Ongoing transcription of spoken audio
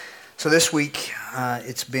So this week, I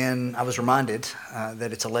was reminded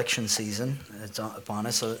that it's election season. It's upon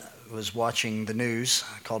us. I was watching the news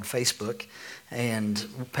called Facebook and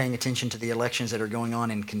paying attention to the elections that are going on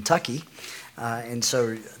in Kentucky. And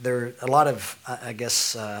so there are a lot of,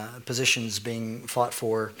 positions being fought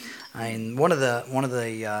for. And one of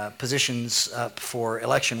the positions up for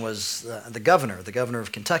election was the governor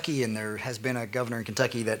of Kentucky. And there has been a governor in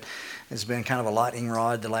Kentucky that has been kind of a lightning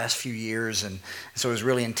rod the last few years. And so it was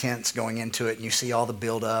really intense going into it. And you see all the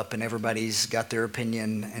build-up, and everybody's got their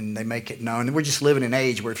opinion, and they make it known. And we're just living in an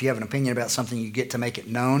age where if you have an opinion about something, you get to make it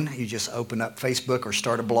known. You just open up Facebook or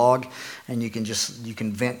start a blog, and you can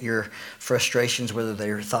vent your frustrations, whether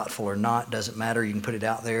they're thoughtful or not, doesn't matter. You can put it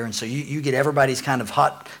out there. And so you get everybody's kind of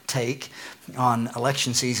hot take on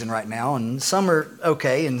election season right now, and some are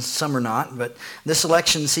okay and some are not, but this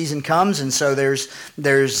election season comes, and so there's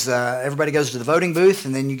everybody goes to the voting booth,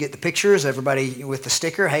 and then you get the pictures, everybody with the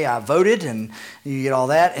sticker, hey, I voted, and you get all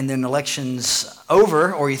that, and then election's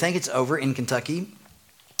over, or you think it's over in Kentucky,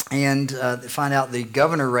 and find out the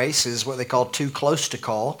governor race is what they call too close to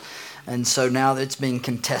call. And so now it's being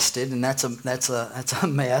contested, and that's a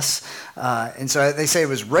mess. And so they say it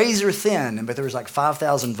was razor thin, but there was like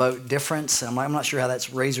 5,000 vote difference. And I'm not sure how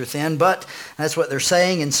that's razor thin, but that's what they're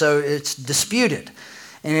saying. And so it's disputed.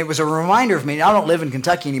 And it was a reminder of me. I don't live in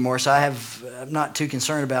Kentucky anymore, so I'm not too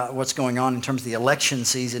concerned about what's going on in terms of the election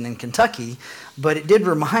season in Kentucky. But it did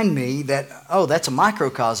remind me that, that's a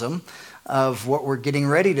microcosm of what we're getting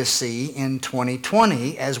ready to see in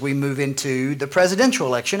 2020 as we move into the presidential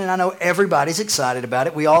election. And I know everybody's excited about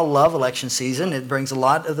it. We all love election season. It brings a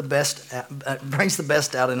lot of the best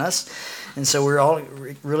out in us. And so we're all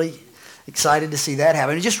really excited to see that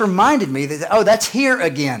happen. It just reminded me that, that's here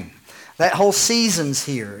again. That whole season's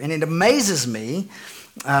here. And it amazes me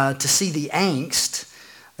to see the angst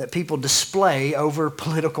that people display over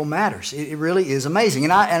political matters. It really is amazing.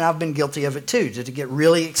 And I've been guilty of it too, to get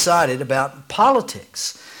really excited about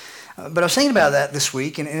politics. But I was thinking about that this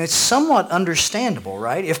week, and it's somewhat understandable,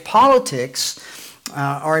 right? If politics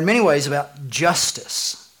are in many ways about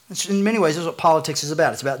justice, in many ways that's what politics is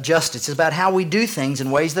about. It's about justice. It's about how we do things in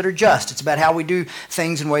ways that are just. It's about how we do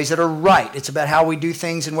things in ways that are right. It's about how we do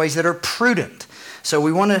things in ways that are prudent. So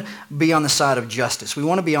we want to be on the side of justice. We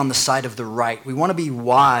want to be on the side of the right. We want to be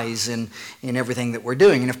wise in everything that we're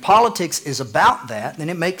doing. And if politics is about that, then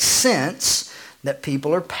it makes sense that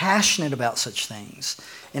people are passionate about such things.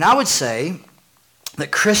 And I would say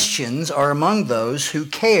that Christians are among those who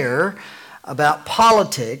care about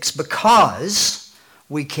politics because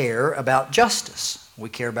we care about justice. We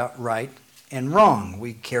care about right and wrong.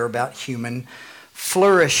 We care about human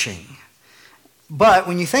flourishing. But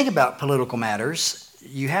when you think about political matters,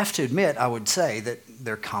 you have to admit, I would say, that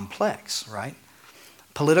they're complex, right?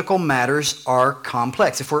 Political matters are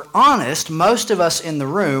complex. If we're honest, most of us in the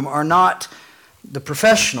room are not the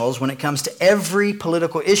professionals when it comes to every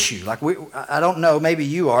political issue. I don't know, maybe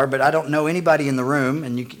you are, but I don't know anybody in the room,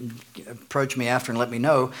 and you can approach me after and let me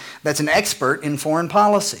know, that's an expert in foreign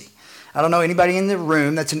policy. I don't know anybody in the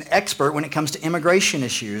room that's an expert when it comes to immigration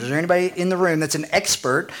issues. Is there anybody in the room that's an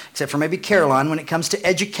expert, except for maybe Caroline, when it comes to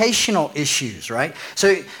educational issues, right?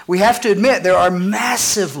 So we have to admit there are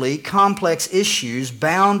massively complex issues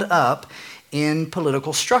bound up in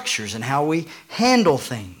political structures and how we handle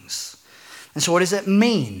things. And so what does that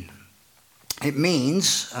mean? It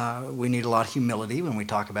means we need a lot of humility when we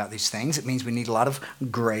talk about these things. It means we need a lot of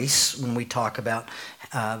grace when we talk about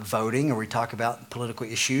voting or we talk about political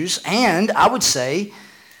issues. And I would say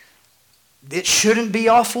it shouldn't be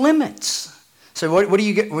off limits. So what do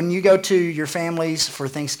you get when you go to your families for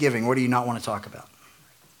Thanksgiving? What do you not want to talk about?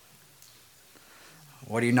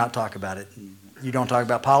 What do you not talk about? You don't talk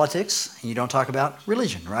about politics, and you don't talk about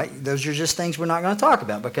religion, right? Those are just things we're not going to talk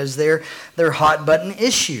about because they're hot-button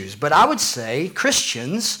issues. But I would say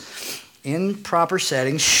Christians in proper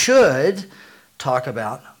settings should talk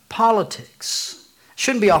about politics. It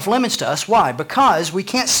shouldn't be off limits to us. Why? Because we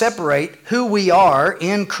can't separate who we are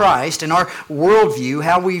in Christ and our worldview,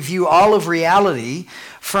 how we view all of reality,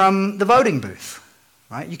 from the voting booth.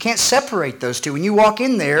 Right? You can't separate those two. When you walk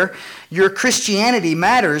in there, your Christianity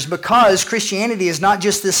matters because Christianity is not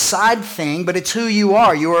just this side thing, but it's who you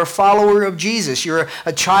are. You are a follower of Jesus. You're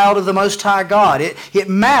a child of the Most High God. It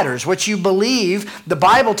matters. What you believe, the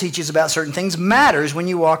Bible teaches about certain things, matters when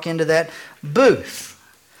you walk into that booth.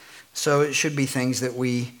 So it should be things that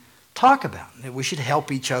we talk about, that we should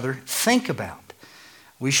help each other think about.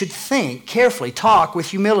 We should think carefully, talk with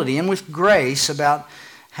humility and with grace about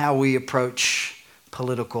how we approach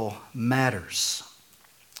political matters.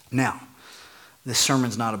 Now, this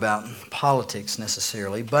sermon's not about politics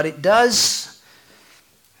necessarily, but it does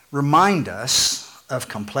remind us of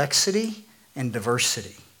complexity and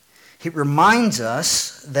diversity. It reminds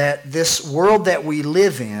us that this world that we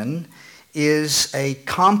live in is a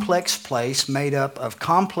complex place made up of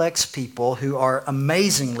complex people who are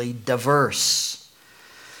amazingly diverse.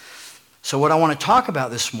 So what I want to talk about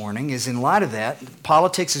this morning is, in light of that,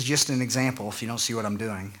 politics is just an example if you don't see what I'm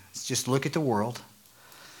doing. It's just look at the world.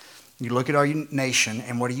 You look at our nation,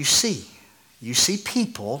 and what do you see? You see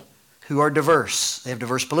people who are diverse. They have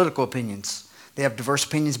diverse political opinions. They have diverse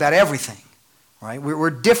opinions about everything. Right? We're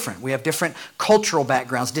different. We have different cultural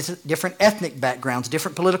backgrounds, different ethnic backgrounds,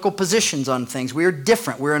 different political positions on things. We are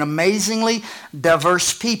different. We're an amazingly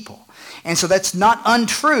diverse people. And so that's not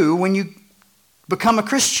untrue when you become a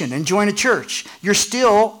Christian and join a church. You're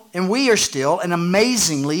still, and we are still, an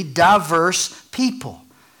amazingly diverse people.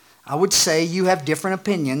 I would say you have different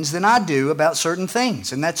opinions than I do about certain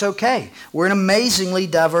things, and that's okay. We're an amazingly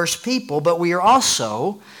diverse people, but we are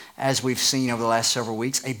also, as we've seen over the last several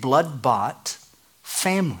weeks, a blood-bought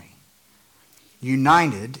family,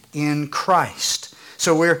 united in Christ.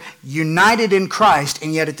 So we're united in Christ,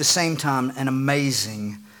 and yet at the same time an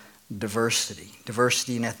amazing diversity.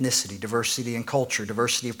 Diversity in ethnicity, diversity in culture,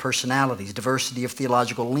 diversity of personalities, diversity of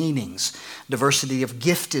theological leanings, diversity of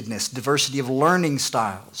giftedness, diversity of learning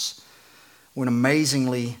styles. We're an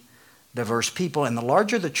amazingly diverse people, and the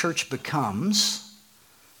larger the church becomes,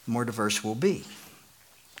 the more diverse we'll be.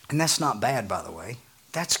 And that's not bad, by the way.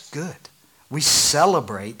 That's good. We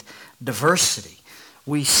celebrate diversity.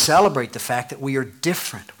 We celebrate the fact that we are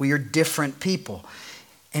different. We are different people.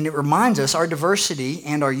 And it reminds us, our diversity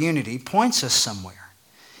and our unity points us somewhere.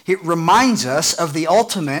 It reminds us of the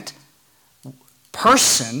ultimate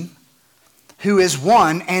person who is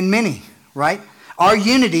one and many, right? Our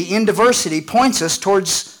unity in diversity points us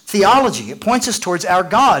towards theology. It points us towards our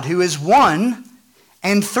God who is one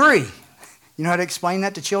and three. You know how to explain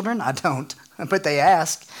that to children? I don't, but they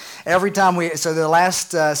ask. Every time so the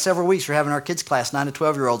last several weeks we're having our kids class, 9 to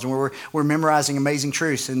 12-year-olds, and we're memorizing amazing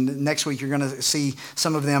truths. And next week you're going to see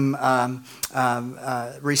some of them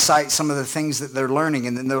recite some of the things that they're learning.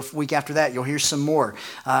 And then the week after that you'll hear some more.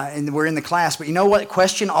 And we're in the class. But you know what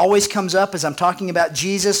question always comes up as I'm talking about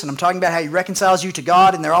Jesus and I'm talking about how he reconciles you to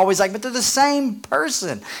God, and they're always like, but they're the same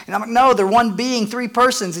person. And I'm like, no, they're one being, three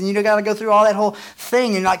persons, and you got to go through all that whole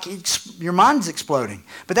thing, and like your mind's exploding.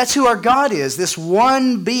 But that's who our God is, this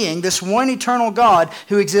one being, this one eternal God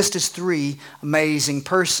who exists as three amazing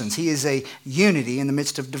persons. He is a unity in the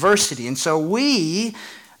midst of diversity. And so we,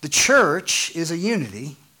 the church, is a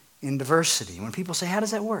unity in diversity. When people say, how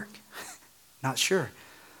does that work? Not sure.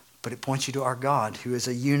 But it points you to our God who is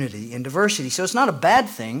a unity in diversity. So it's not a bad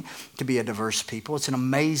thing to be a diverse people. It's an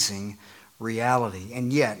amazing reality.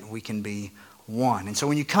 And yet we can be one. And so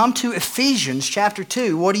when you come to Ephesians chapter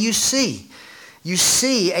 2, what do you see? You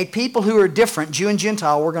see a people who are different, Jew and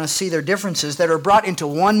Gentile. We're going to see their differences that are brought into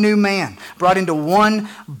one new man, brought into one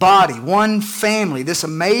body, one family. This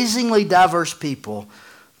amazingly diverse people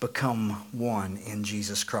become one in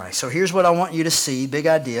Jesus Christ. So here's what I want you to see, big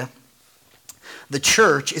idea. The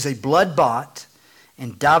church is a blood-bought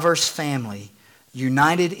and diverse family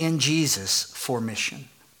united in Jesus for mission.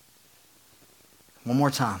 One more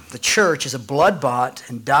time. The church is a blood-bought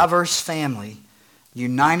and diverse family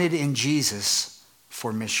united in Jesus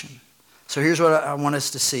for mission. So here's what I want us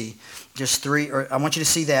to see. I want you to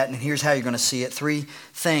see that, and here's how you're going to see it. Three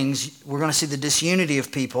things. We're going to see the disunity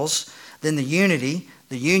of peoples, then the unity,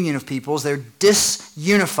 the union of peoples. They're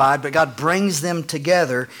disunified, but God brings them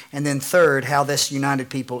together. And then third, how this united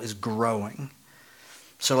people is growing.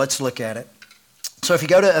 So let's look at it. So if you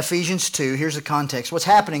go to Ephesians 2, here's the context. What's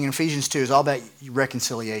happening in Ephesians 2 is all about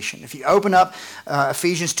reconciliation. If you open up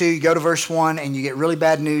Ephesians 2, you go to verse 1, and you get really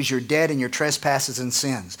bad news. You're dead in your trespasses and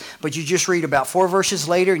sins. But you just read about 4 verses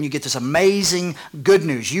later, and you get this amazing good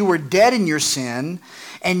news. You were dead in your sin,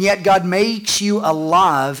 and yet God makes you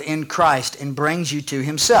alive in Christ and brings you to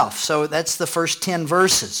himself. So that's the first 10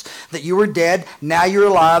 verses. That you were dead, now you're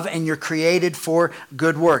alive, and you're created for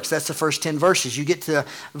good works. That's the first 10 verses. You get to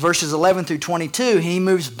verses 11 through 22, he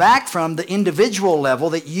moves back from the individual level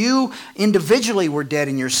that you individually were dead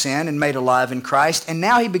in your sin and made alive in Christ, and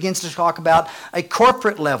now he begins to talk about a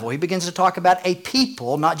corporate level. He begins to talk about a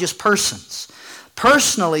people, not just persons.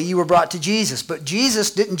 Personally, you were brought to Jesus, but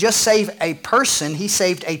Jesus didn't just save a person, he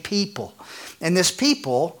saved a people. And this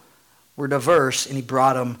people were diverse, and he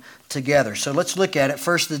brought them together. So let's look at it.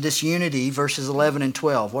 First, the disunity, verses 11 and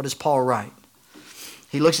 12. What does Paul write?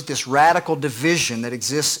 He looks at this radical division that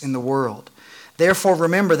exists in the world. Therefore,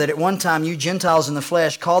 remember that at one time you Gentiles in the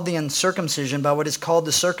flesh, called the uncircumcision by what is called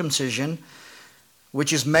the circumcision,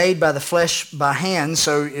 which is made by the flesh by hand.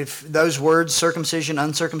 So if those words, circumcision,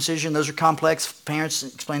 uncircumcision, those are complex. Parents,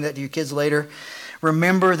 explain that to your kids later.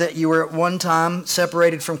 Remember that you were at one time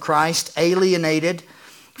separated from Christ, alienated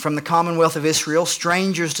from the commonwealth of Israel,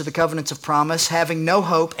 strangers to the covenants of promise, having no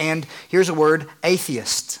hope, and here's a word,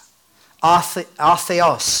 atheist,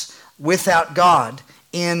 atheos, without God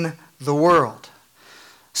in the world.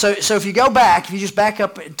 So if you go back, if you just back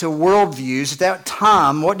up to worldviews, at that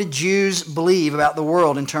time, what did Jews believe about the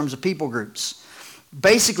world in terms of people groups?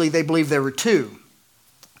 Basically, they believed there were two.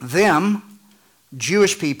 Them,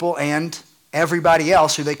 Jewish people, and everybody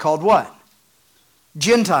else who they called what?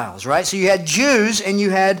 Gentiles, right? So you had Jews and you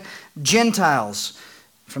had Gentiles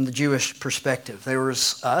from the Jewish perspective. There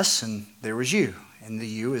was us and there was you. And the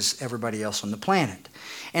you is everybody else on the planet.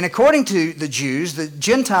 And according to the Jews, the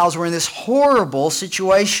Gentiles were in this horrible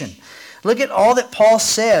situation. Look at all that Paul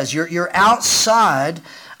says. You're outside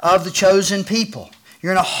of the chosen people.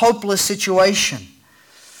 You're in a hopeless situation.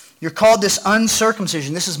 You're called this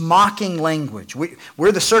uncircumcision. This is mocking language.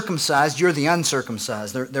 We're the circumcised, you're the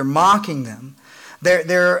uncircumcised. They're mocking them.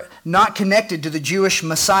 They're not connected to the Jewish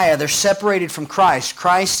Messiah. They're separated from Christ.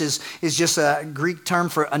 Christ is just a Greek term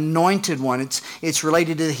for anointed one. It's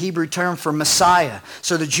related to the Hebrew term for Messiah.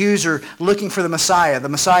 So the Jews are looking for the Messiah. The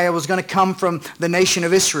Messiah was going to come from the nation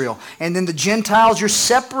of Israel. And then the Gentiles, you're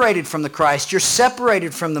separated from the Christ. You're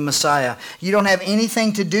separated from the Messiah. You don't have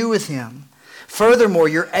anything to do with Him. Furthermore,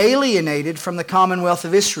 you're alienated from the commonwealth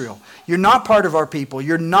of Israel. You're not part of our people.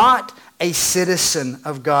 You're not a citizen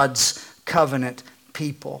of God's covenant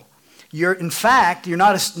people. In fact, you're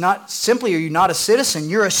not simply are you not a citizen,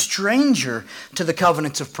 you're a stranger to the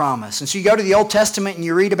covenants of promise. And so you go to the Old Testament and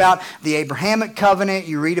you read about the Abrahamic covenant,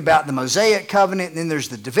 you read about the Mosaic covenant, and then there's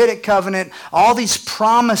the Davidic covenant, all these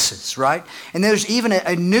promises, right? And there's even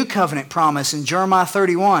a new covenant promise in Jeremiah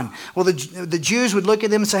 31. Well, the Jews would look at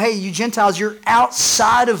them and say, hey, you Gentiles, you're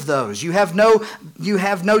outside of those. You have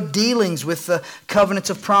no dealings with the covenants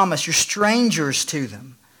of promise. You're strangers to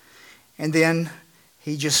them. And then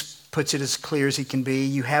he just puts it as clear as he can be.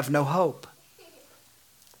 You have no hope.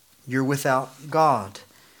 You're without God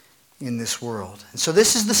in this world. And so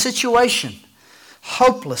this is the situation.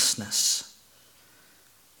 Hopelessness.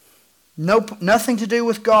 Nothing to do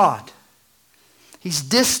with God. He's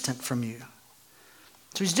distant from you.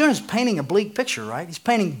 So he's doing is painting a bleak picture, right? He's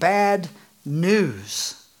painting bad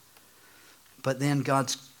news. But then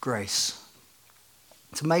God's grace.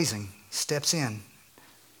 It's amazing. He steps in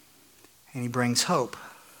and he brings hope.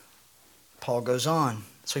 Paul goes on.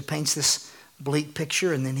 So he paints this bleak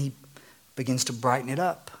picture and then he begins to brighten it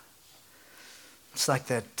up. It's like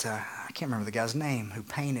that, I can't remember the guy's name who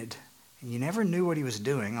painted. And you never knew what he was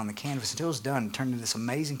doing on the canvas until it was done. It turned into this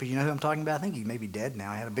amazing picture. You know who I'm talking about? I think he may be dead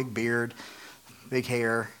now. He had a big beard, big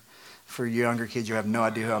hair. For younger kids, you have no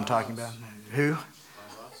idea who I'm talking about. Who?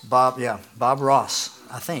 Bob Ross,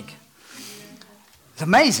 I think. It's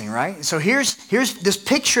amazing, right? So here's this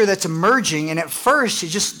picture that's emerging, and at first it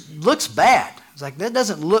just looks bad. It's like, that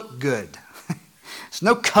doesn't look good. There's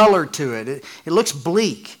no color to it. It looks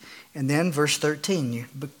bleak. And then verse 13,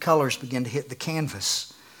 the colors begin to hit the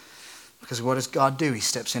canvas. Because what does God do? He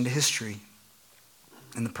steps into history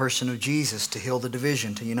in the person of Jesus to heal the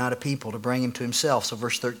division, to unite a people, to bring him to himself. So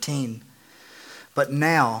verse 13, but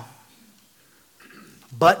now,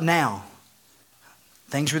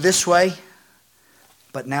 things were this way,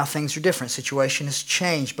 but now things are different. Situation has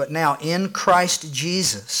changed. But now in Christ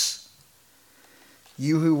Jesus,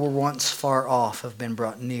 you who were once far off have been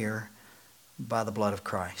brought near by the blood of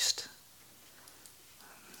Christ.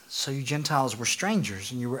 So you Gentiles were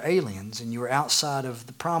strangers and you were aliens and you were outside of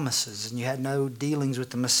the promises and you had no dealings with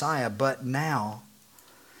the Messiah. But now,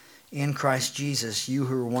 in Christ Jesus, you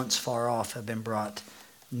who were once far off have been brought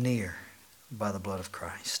near by the blood of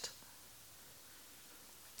Christ.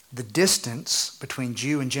 The distance between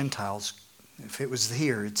Jew and Gentiles, if it was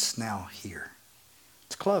here, it's now here.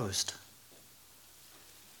 It's closed.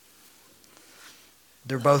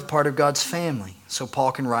 They're both part of God's family. So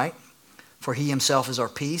Paul can write, for he himself is our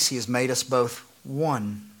peace. He has made us both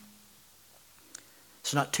one.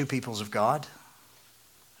 It's not two peoples of God.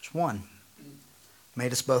 There's one.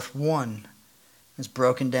 Made us both one. It's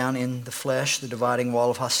broken down in the flesh, the dividing wall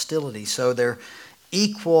of hostility. So they're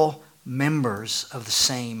equal members of the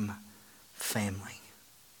same family.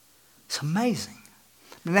 It's amazing.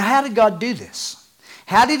 Now, how did God do this?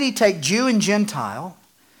 How did he take Jew and Gentile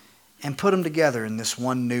and put them together in this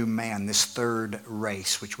one new man, this third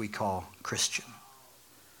race, which we call Christian?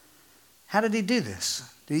 How did he do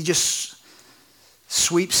this? Did he just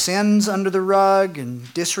sweep sins under the rug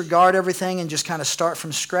and disregard everything and just kind of start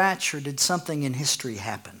from scratch? Or did something in history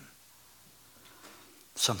happen?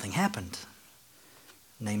 something happened,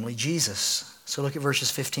 namely Jesus. So look at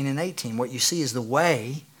verses 15 and 18. What you see is the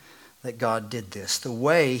way that God did this, the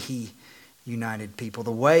way He united people,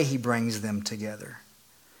 the way He brings them together,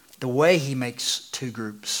 the way He makes two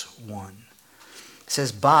groups one. It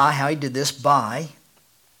says how He did this, by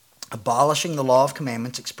abolishing the law of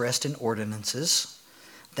commandments expressed in ordinances,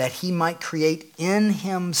 that He might create in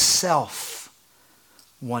Himself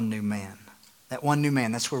one new man. That one new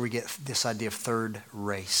man, that's where we get this idea of third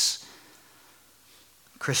race.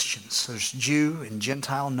 Christians. There's Jew and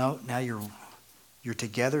Gentile. No, now you're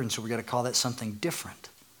together, and so we've got to call that something different.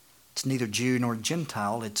 It's neither Jew nor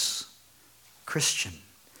Gentile, it's Christian.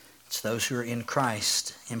 It's those who are in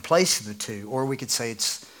Christ in place of the two. Or we could say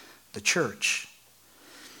it's the church.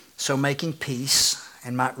 So making peace,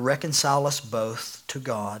 and might reconcile us both to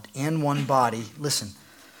God in one body, listen,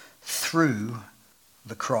 through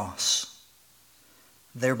the cross,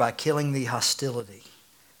 thereby killing the hostility.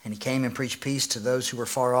 And He came and preached peace to those who were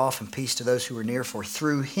far off and peace to those who were near, for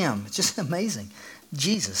through Him, it's just amazing,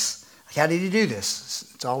 Jesus. How did He do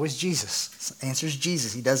this? It's always Jesus. The answer is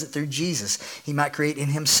Jesus. He does it through Jesus. He might create in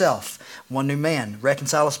Himself one new man,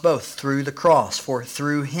 reconcile us both through the cross, for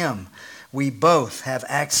through Him we both have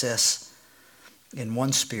access in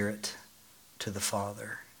one Spirit to the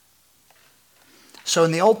Father. So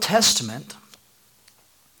in the Old Testament,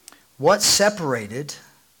 what separated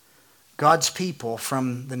God's people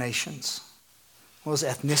from the nations? What was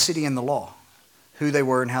ethnicity in the law? Who they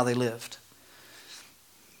were and how they lived.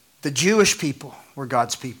 The Jewish people were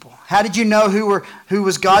God's people. How did you know who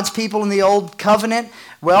was God's people in the Old Covenant?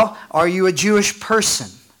 Well, are you a Jewish person?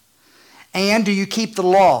 And do you keep the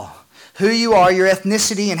law? Who you are, your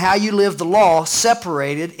ethnicity, and how you live the law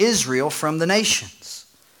separated Israel from the nations.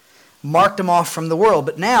 Marked them off from the world.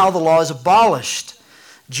 But now the law is abolished.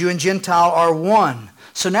 Jew and Gentile are one.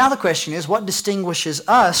 So now the question is, what distinguishes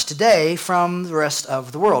us today from the rest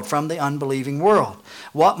of the world, from the unbelieving world?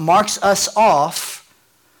 What marks us off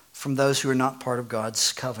from those who are not part of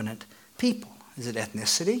God's covenant people? Is it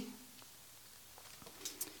ethnicity?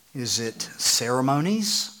 Is it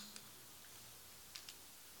ceremonies?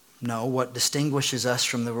 No, what distinguishes us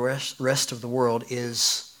from the rest of the world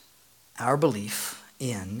is our belief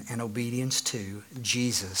in and obedience to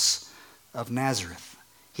Jesus of Nazareth.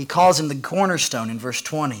 He calls Him the cornerstone in verse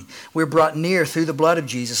 20. We're brought near through the blood of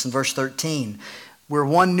Jesus in verse 13. We're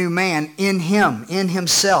one new man in Him, in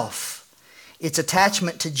Himself. It's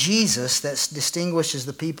attachment to Jesus that distinguishes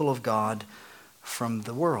the people of God from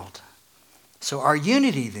the world. So our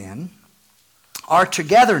unity then, our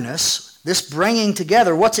togetherness, this bringing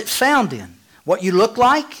together, what's it found in? What you look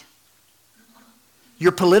like?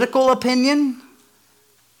 Your political opinion?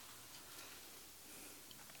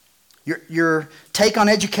 Your take on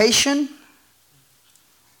education?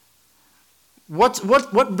 What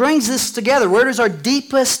brings this together? Where does our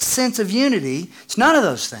deepest sense of unity? It's none of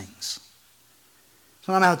those things. It's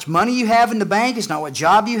not how much money you have in the bank. It's not what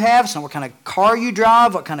job you have. It's not what kind of car you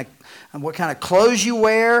drive, what kind of clothes you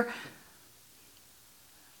wear.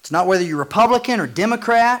 It's not whether you're Republican or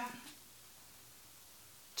Democrat.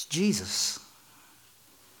 It's Jesus.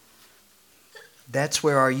 That's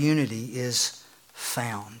where our unity is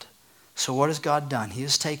found. So what has God done? He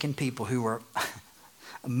has taken people who were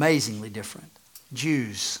amazingly different,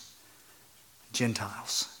 Jews,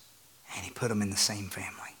 Gentiles, and He put them in the same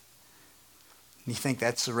family. You think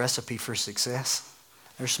that's the recipe for success?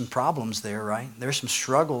 There's some problems there, right? There's some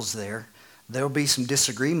struggles there. There'll be some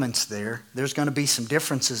disagreements there. There's going to be some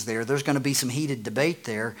differences there. There's going to be some heated debate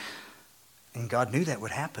there. And God knew that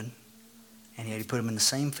would happen. And yet He put them in the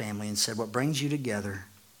same family and said, what brings you together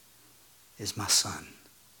is my Son,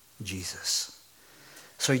 Jesus.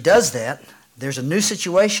 So He does that. There's a new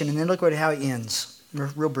situation, and then look at how He ends,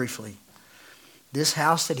 real briefly. This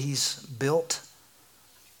house that He's built,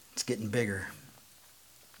 it's getting bigger.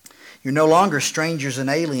 You're no longer strangers and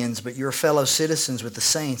aliens, but you're fellow citizens with the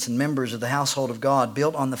saints and members of the household of God,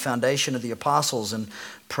 built on the foundation of the apostles and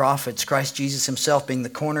prophets, Christ Jesus Himself being the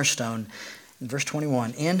cornerstone. In verse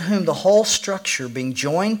 21, in whom the whole structure being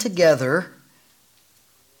joined together,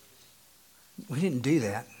 we didn't do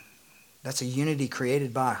that. That's a unity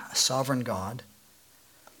created by a sovereign God.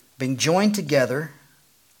 Being joined together,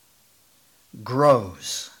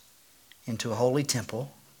 grows into a holy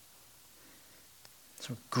temple.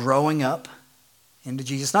 So growing up into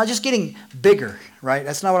Jesus. Not just getting bigger, right?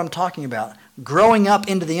 That's not what I'm talking about. Growing up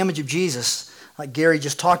into the image of Jesus, like Gary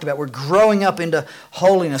just talked about. We're growing up into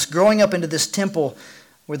holiness, growing up into this temple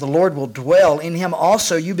where the Lord will dwell. In Him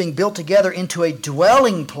also, you being built together into a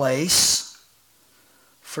dwelling place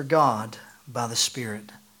for God by the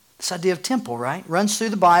Spirit. This idea of temple, right? Runs through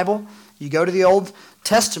the Bible. You go to the Old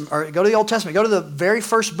Testament, go to the very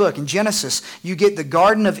first book in Genesis, you get the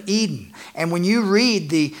Garden of Eden. And when you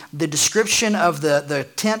read the description of the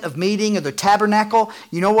tent of meeting or the tabernacle,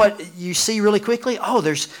 you know what you see really quickly? Oh,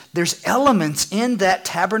 there's elements in that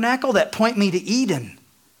tabernacle that point me to Eden.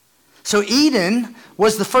 So Eden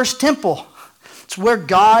was the first temple. It's where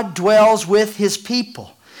God dwells with His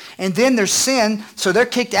people. And then there's sin, so they're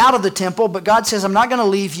kicked out of the temple, but God says, I'm not going to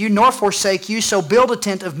leave you nor forsake you, so build a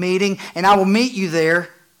tent of meeting, and I will meet you there.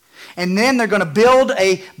 And then they're going to build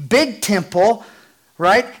a big temple,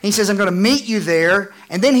 right? And He says, I'm going to meet you there.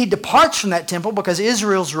 And then He departs from that temple because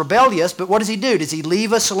Israel's rebellious, but what does He do? Does He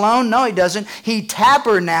leave us alone? No, He doesn't. He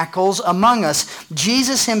tabernacles among us.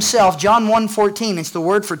 Jesus Himself, John 1:14, it's the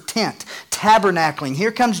word for tent. Tabernacling.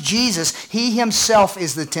 Here comes Jesus. He Himself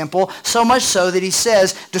is the temple, so much so that He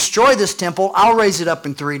says, destroy this temple, I'll raise it up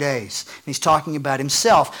in 3 days. And He's talking about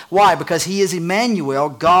Himself. Why? Because He is Emmanuel,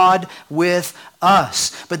 God with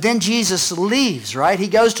us. But then Jesus leaves, right? He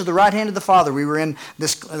goes to the right hand of the Father. We were in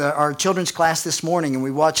our children's class this morning, and we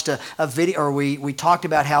watched a video, or we talked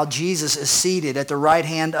about how Jesus is seated at the right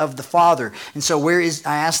hand of the Father. And so I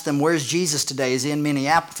asked them, where's Jesus today? Is He in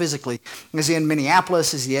Minneapolis physically? Is He in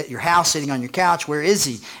Minneapolis? Is He at your house sitting on your couch? Where is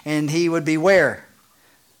He? And He would be where?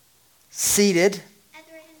 Seated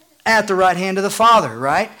at the right hand of the Father,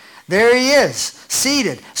 right? There He is,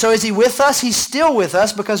 seated. So is He with us? He's still with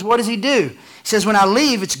us, because what does He do? He says, when I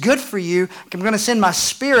leave, it's good for you. I'm going to send my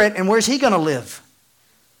Spirit, and where's He going to live?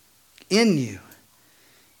 In you.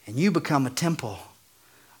 And you become a temple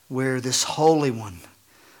where this Holy One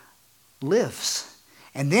lives.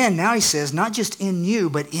 And then now He says, not just in you,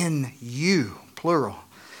 but in you, plural,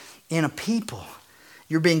 in a people.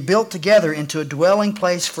 You're being built together into a dwelling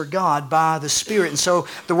place for God by the Spirit. And so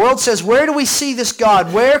the world says, where do we see this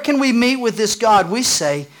God? Where can we meet with this God? We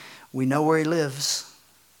say, we know where He lives.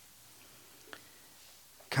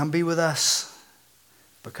 Come be with us,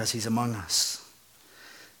 because He's among us,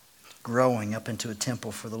 growing up into a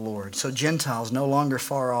temple for the Lord. So Gentiles no longer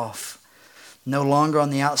far off, no longer on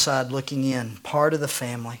the outside looking in, part of the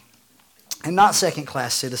family, and not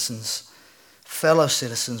second-class citizens, fellow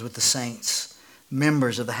citizens with the saints,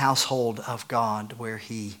 members of the household of God where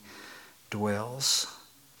He dwells.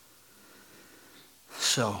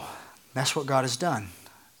 So that's what God has done.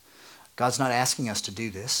 God's not asking us to do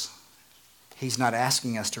this. He's not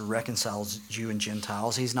asking us to reconcile Jew and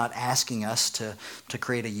Gentiles. He's not asking us to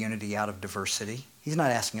create a unity out of diversity. He's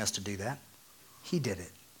not asking us to do that. He did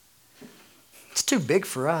it. It's too big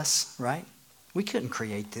for us, right? We couldn't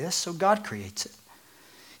create this, so God creates it.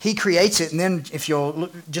 He creates it, and then if you'll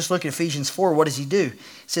just look at Ephesians 4, what does He do? He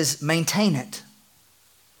says, maintain it.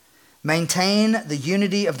 Maintain the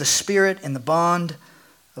unity of the Spirit and the bond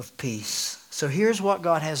of peace. So here's what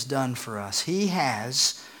God has done for us. He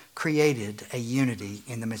has created a unity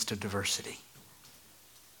in the midst of diversity.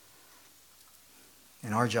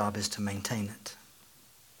 And our job is to maintain it.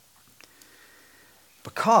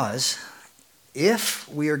 Because if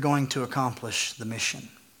we are going to accomplish the mission,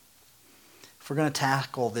 if we're going to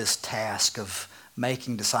tackle this task of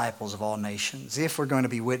making disciples of all nations, if we're going to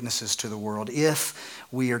be witnesses to the world, if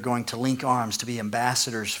we are going to link arms to be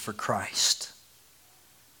ambassadors for Christ,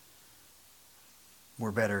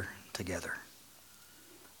 we're better together.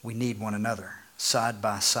 We need one another, side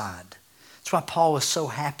by side. That's why Paul was so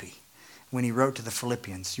happy when he wrote to the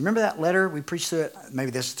Philippians. You remember that letter? We preached through it, maybe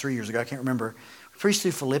this was 3 years ago, I can't remember. We preached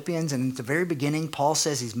through Philippians, and at the very beginning, Paul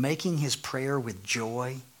says he's making his prayer with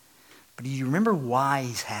joy. But do you remember why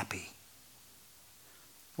he's happy?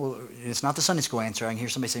 Well, it's not the Sunday school answer. I can hear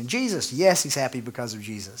somebody saying, Jesus. Yes, he's happy because of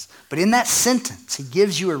Jesus. But in that sentence, he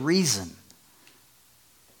gives you a reason.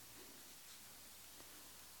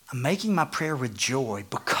 I'm making my prayer with joy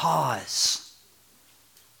because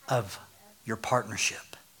of your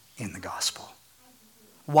partnership in the gospel.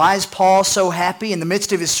 Why is Paul so happy in the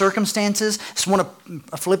midst of his circumstances? It's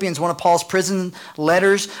Philippians, one of Paul's prison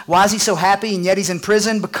letters. Why is he so happy and yet he's in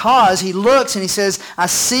prison? Because he looks and he says, I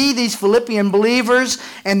see these Philippian believers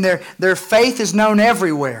and their faith is known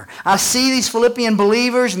everywhere. I see these Philippian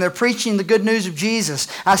believers and they're preaching the good news of Jesus.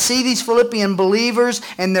 I see these Philippian believers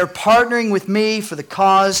and they're partnering with me for the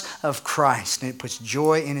cause of Christ. And it puts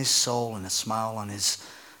joy in his soul and a smile on his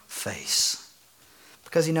face.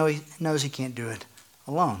 Because he knows he can't do it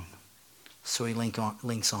alone. So he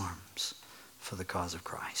links arms for the cause of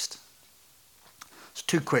Christ. So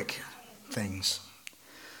 2 quick things.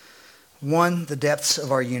 1, the depths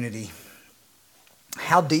of our unity.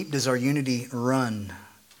 How deep does our unity run?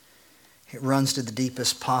 It runs to the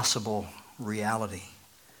deepest possible reality.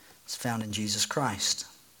 It's found in Jesus Christ.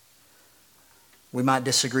 We might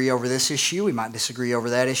disagree over this issue. We might disagree over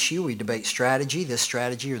that issue. We debate strategy, this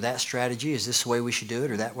strategy or that strategy. Is this the way we should do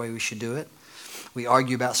it or that way we should do it? We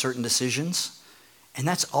argue about certain decisions. And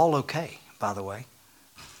that's all okay, by the way.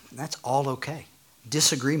 That's all okay.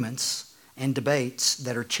 Disagreements and debates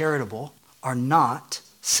that are charitable are not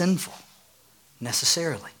sinful,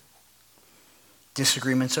 necessarily.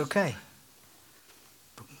 Disagreement's okay.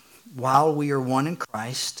 While we are one in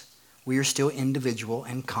Christ, we are still individual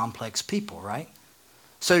and complex people, right?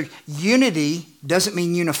 So unity doesn't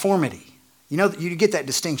mean uniformity. You know, you get that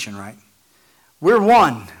distinction, right? We're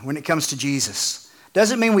one when it comes to Jesus.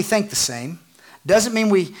 Doesn't mean we think the same. Doesn't mean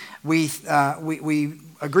we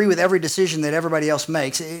agree with every decision that everybody else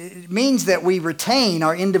makes. It means that we retain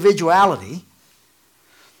our individuality,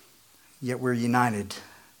 yet we're united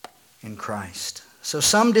in Christ. So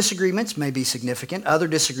some disagreements may be significant, other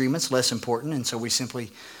disagreements less important, and so we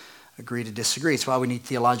simply agree to disagree. It's why we need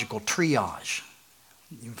theological triage.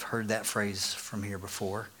 You've heard that phrase from here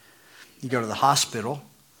before. You go to the hospital,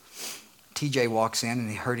 TJ walks in and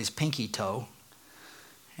he hurt his pinky toe,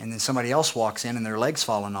 and then somebody else walks in and their leg's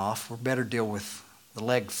falling off. We're better deal with the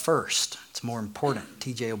leg first. It's more important.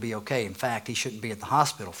 TJ will be okay. In fact, he shouldn't be at the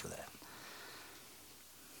hospital for that.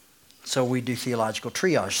 So we do theological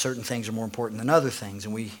triage. Certain things are more important than other things,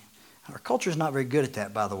 and our culture is not very good at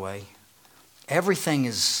that, by the way. Everything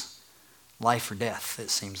is life or death, it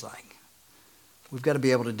seems like. We've got to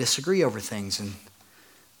be able to disagree over things, and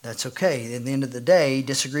that's okay. At the end of the day,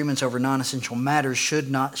 disagreements over non-essential matters should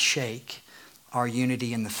not shake our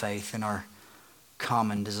unity in the faith and our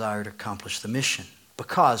common desire to accomplish the mission.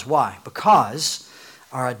 Because, why? Because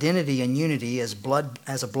our identity and unity as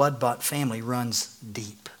a blood-bought family runs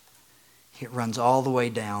deep. It runs all the way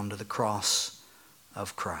down to the cross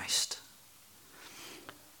of Christ.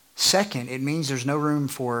 Second, it means there's no room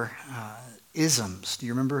for isms. Do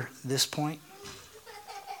you remember this point?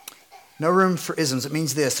 No room for isms. It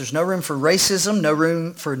means this. There's no room for racism, no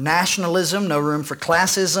room for nationalism, no room for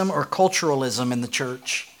classism or culturalism in the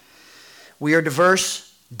church. We are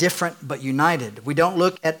diverse, different, but united. We don't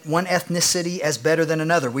look at one ethnicity as better than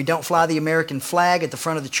another. We don't fly the American flag at the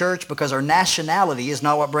front of the church because our nationality is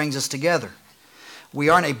not what brings us together. We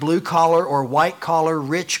aren't a blue-collar or white-collar,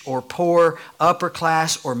 rich or poor,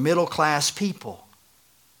 upper-class or middle-class people.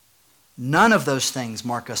 None of those things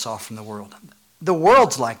mark us off from the world. The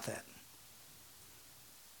world's like that.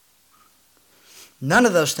 None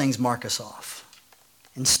of those things mark us off.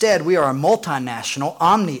 Instead, we are a multinational,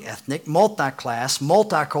 omni-ethnic, multi-class,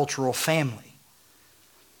 multicultural family.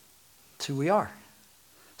 That's who we are.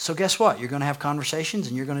 So guess what? You're going to have conversations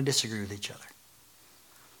and you're going to disagree with each other.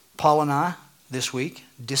 Paul and I, this week,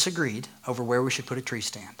 disagreed over where we should put a tree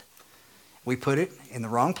stand. We put it in the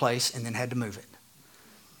wrong place and then had to move it.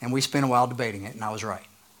 And we spent a while debating it, and I was right.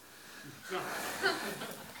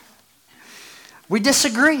 We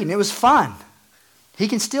disagreed, and it was fun. He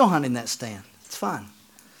can still hunt in that stand. It's fun.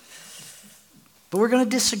 But we're going to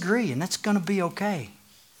disagree, and that's going to be okay.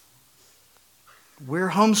 We're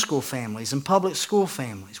homeschool families and public school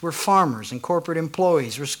families. We're farmers and corporate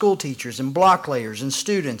employees. We're school teachers and block layers and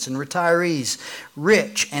students and retirees,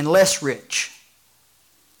 rich and less rich.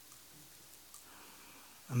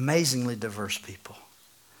 Amazingly diverse people.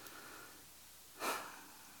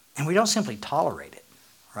 And we don't simply tolerate it,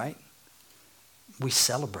 right? We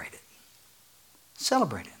celebrate it.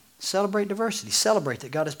 Celebrate it. Celebrate diversity. Celebrate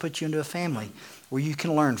that God has put you into a family where you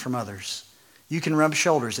can learn from others. You can rub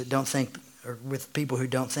shoulders that don't think, or with people who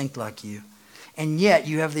don't think like you. And yet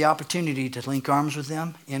you have the opportunity to link arms with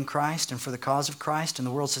them in Christ and for the cause of Christ. And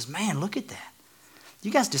the world says, man, look at that.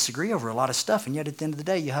 You guys disagree over a lot of stuff, and yet at the end of the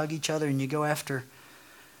day you hug each other and you go after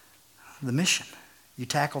the mission. You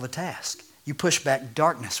tackle the task. You push back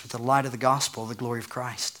darkness with the light of the gospel, the glory of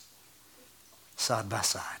Christ. Side by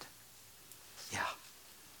side. Yeah,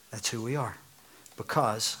 that's who we are.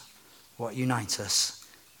 Because what unites us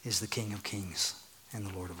is the King of Kings and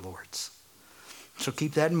the Lord of Lords. So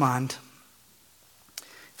keep that in mind.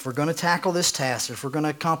 If we're going to tackle this task, if we're going to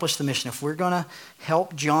accomplish the mission, if we're going to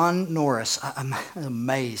help John Norris, I'm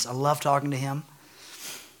amazed. I love talking to him.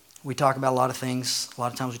 We talk about a lot of things. A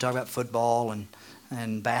lot of times we talk about football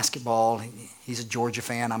and basketball. He's a Georgia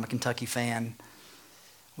fan. I'm a Kentucky fan.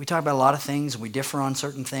 We talk about a lot of things. We differ on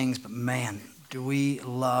certain things. But man, do we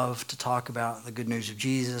love to talk about the good news of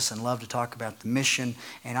Jesus and love to talk about the mission.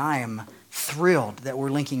 And I am thrilled that we're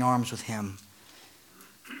linking arms with him,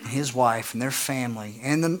 and his wife and their family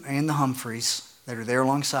and the Humphreys that are there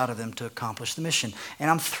alongside of them to accomplish the mission. And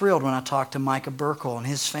I'm thrilled when I talk to Micah Burkle and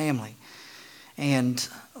his family, and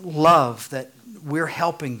love that we're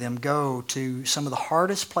helping them go to some of the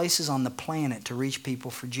hardest places on the planet to reach people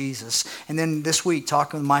for Jesus. And then this week,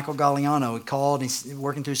 talking with Michael Galliano, he called, he's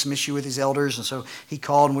working through some issue with his elders, and so he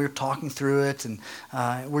called and we were talking through it, and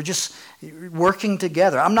we're just working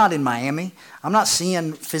together. I'm not in Miami. I'm not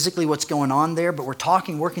seeing physically what's going on there, but we're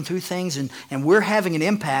talking, working through things, and we're having an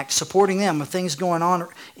impact supporting them with things going on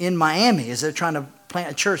in Miami as they're trying to plant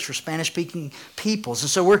a church for Spanish-speaking peoples. And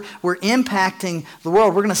so we're impacting the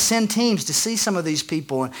world. We're going to send teams to see some of these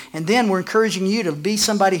people. And then we're encouraging you to be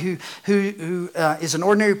somebody who is an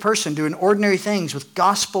ordinary person doing ordinary things with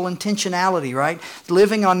gospel intentionality, right?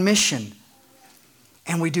 Living on mission.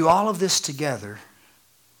 And we do all of this together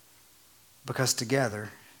because together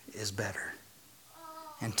is better.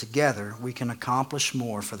 And together we can accomplish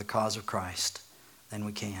more for the cause of Christ than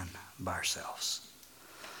we can by ourselves.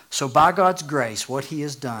 So by God's grace, what He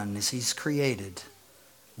has done is He's created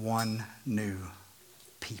one new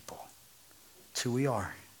people. It's who we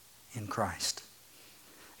are in Christ.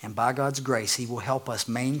 And by God's grace, He will help us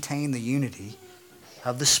maintain the unity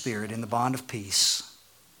of the Spirit in the bond of peace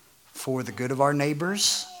for the good of our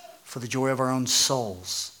neighbors, for the joy of our own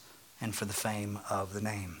souls, and for the fame of the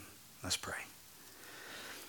name. Let's pray.